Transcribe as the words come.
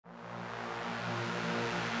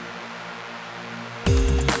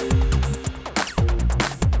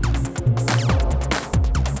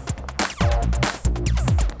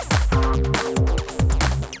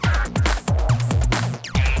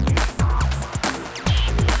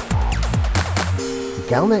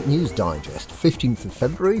Galnet News Digest, 15th of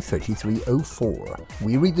February 3304.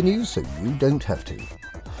 We read the news so you don't have to.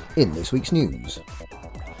 In this week's news,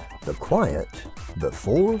 the quiet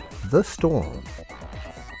before the storm.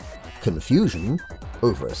 Confusion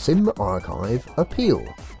over a Sim Archive appeal.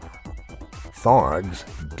 Tharg's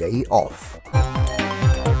day off.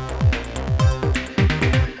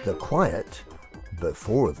 The quiet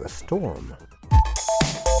before the storm.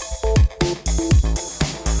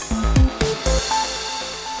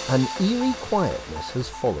 An eerie quietness has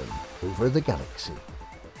fallen over the galaxy.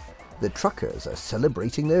 The truckers are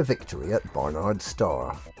celebrating their victory at Barnard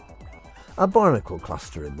Star. A barnacle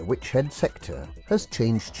cluster in the Witchhead sector has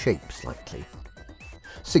changed shape slightly.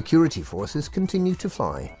 Security forces continue to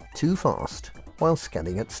fly too fast while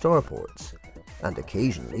scanning at starports, and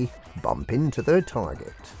occasionally bump into their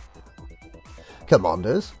target.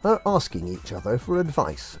 Commanders are asking each other for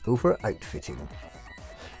advice over outfitting.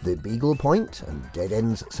 The Beagle Point and Dead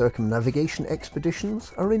End's circumnavigation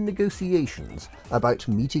expeditions are in negotiations about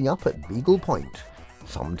meeting up at Beagle Point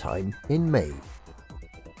sometime in May.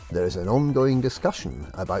 There's an ongoing discussion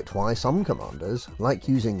about why some commanders like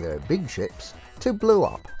using their big ships to blow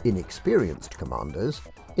up inexperienced commanders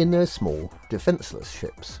in their small, defenceless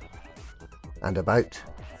ships, and about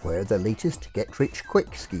where the latest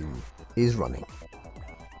get-rich-quick scheme is running.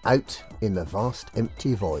 Out in the vast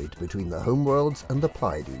empty void between the homeworlds and the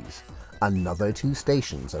Pleiades, another two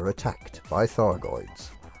stations are attacked by Thargoids.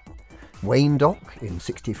 Wayne Dock in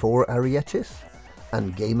 64 Arietis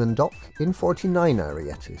and Gaiman Dock in 49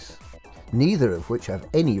 Arietis, neither of which have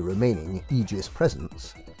any remaining Aegis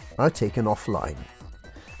presence, are taken offline,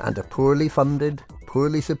 and a poorly funded,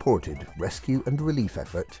 poorly supported rescue and relief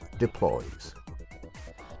effort deploys.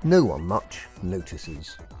 No one much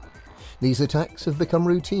notices. These attacks have become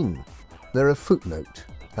routine. They're a footnote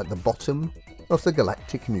at the bottom of the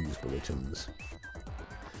galactic news bulletins.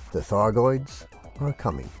 The Thargoids are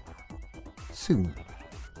coming. Soon.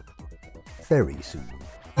 Very soon.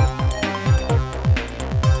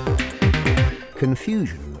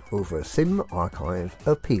 Confusion over Sim Archive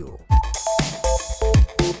appeal.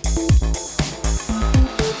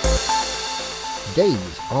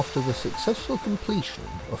 Days after the successful completion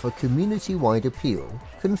of a community-wide appeal,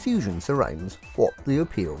 confusion surrounds what the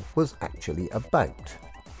appeal was actually about.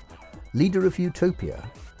 Leader of Utopia,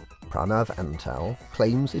 Pranav Antal,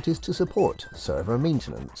 claims it is to support server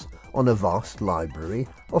maintenance on a vast library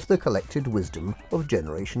of the collected wisdom of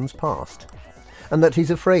generations past, and that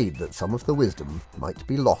he's afraid that some of the wisdom might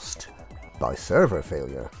be lost by server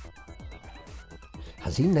failure.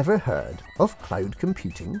 Has he never heard of cloud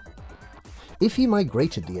computing? If he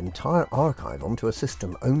migrated the entire archive onto a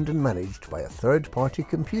system owned and managed by a third-party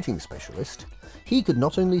computing specialist, he could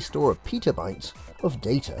not only store petabytes of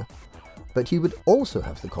data, but he would also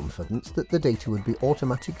have the confidence that the data would be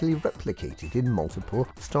automatically replicated in multiple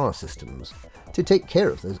star systems to take care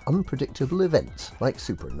of those unpredictable events like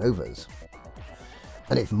supernovas.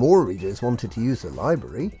 And if more readers wanted to use the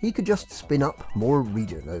library, he could just spin up more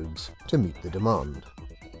reader nodes to meet the demand.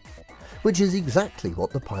 Which is exactly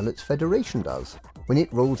what the Pilots Federation does when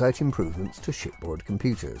it rolls out improvements to shipboard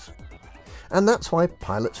computers. And that's why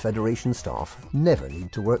Pilots Federation staff never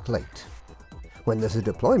need to work late. When there's a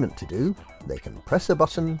deployment to do, they can press a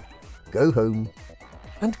button, go home,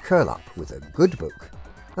 and curl up with a good book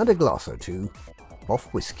and a glass or two of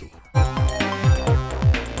whiskey.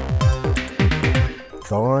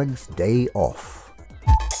 Tharg's day off.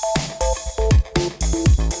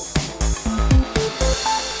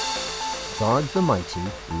 Tharg the Mighty,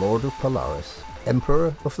 Lord of Polaris,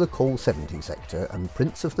 Emperor of the Col 70 sector and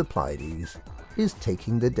Prince of the Pleiades, is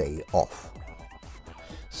taking the day off.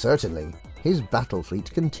 Certainly, his battle fleet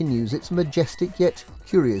continues its majestic yet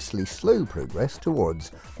curiously slow progress towards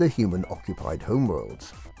the human-occupied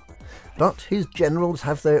homeworlds. But his generals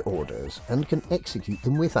have their orders and can execute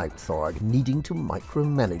them without Tharg needing to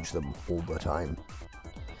micromanage them all the time.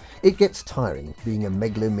 It gets tiring being a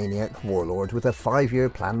megalomaniac warlord with a 5-year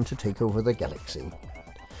plan to take over the galaxy.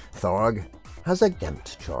 Tharg has a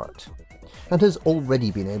Gantt chart, and has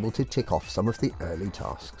already been able to tick off some of the early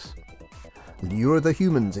tasks. Lure the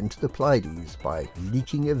humans into the Pleiades by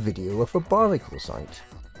leaking a video of a barnacle site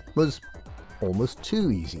was almost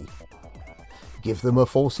too easy. Give them a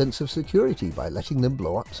false sense of security by letting them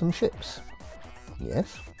blow up some ships.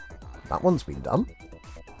 Yes, that one's been done.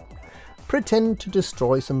 Pretend to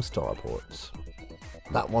destroy some starports.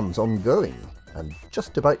 That one's ongoing, and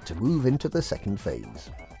just about to move into the second phase.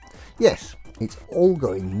 Yes, it's all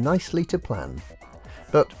going nicely to plan,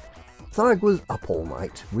 but Tharg was up all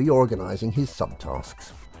night reorganising his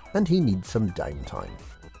subtasks, and he needs some downtime.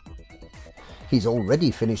 He's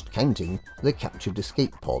already finished counting the captured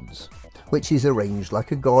escape pods, which he's arranged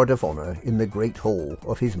like a guard of honour in the great hall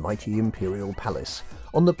of his mighty imperial palace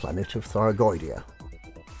on the planet of Thargoidia.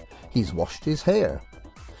 He's washed his hair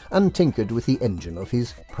and tinkered with the engine of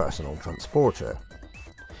his personal transporter.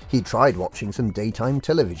 He tried watching some daytime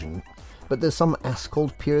television, but there's some ass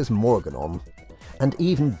called Piers Morgan on, and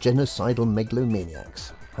even genocidal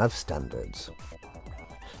megalomaniacs have standards.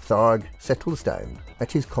 Tharg settles down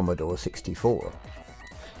at his Commodore 64.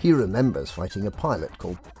 He remembers fighting a pilot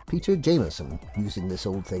called Peter Jameson using this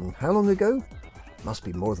old thing how long ago? Must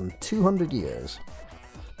be more than 200 years.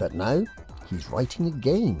 But now he's writing a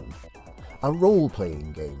game. A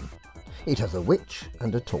role-playing game. It has a witch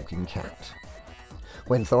and a talking cat.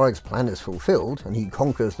 When Tharg's plan is fulfilled and he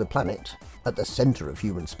conquers the planet at the centre of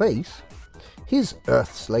human space, his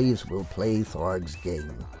Earth slaves will play Tharg's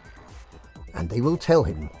game. And they will tell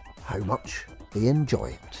him how much they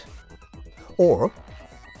enjoy it. Or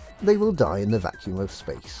they will die in the vacuum of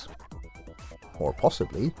space. Or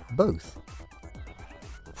possibly both.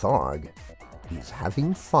 Tharg is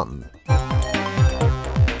having fun.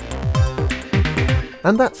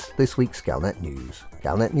 And that's this week's Galnet News.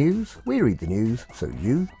 Galnet News, we read the news so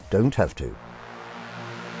you don't have to.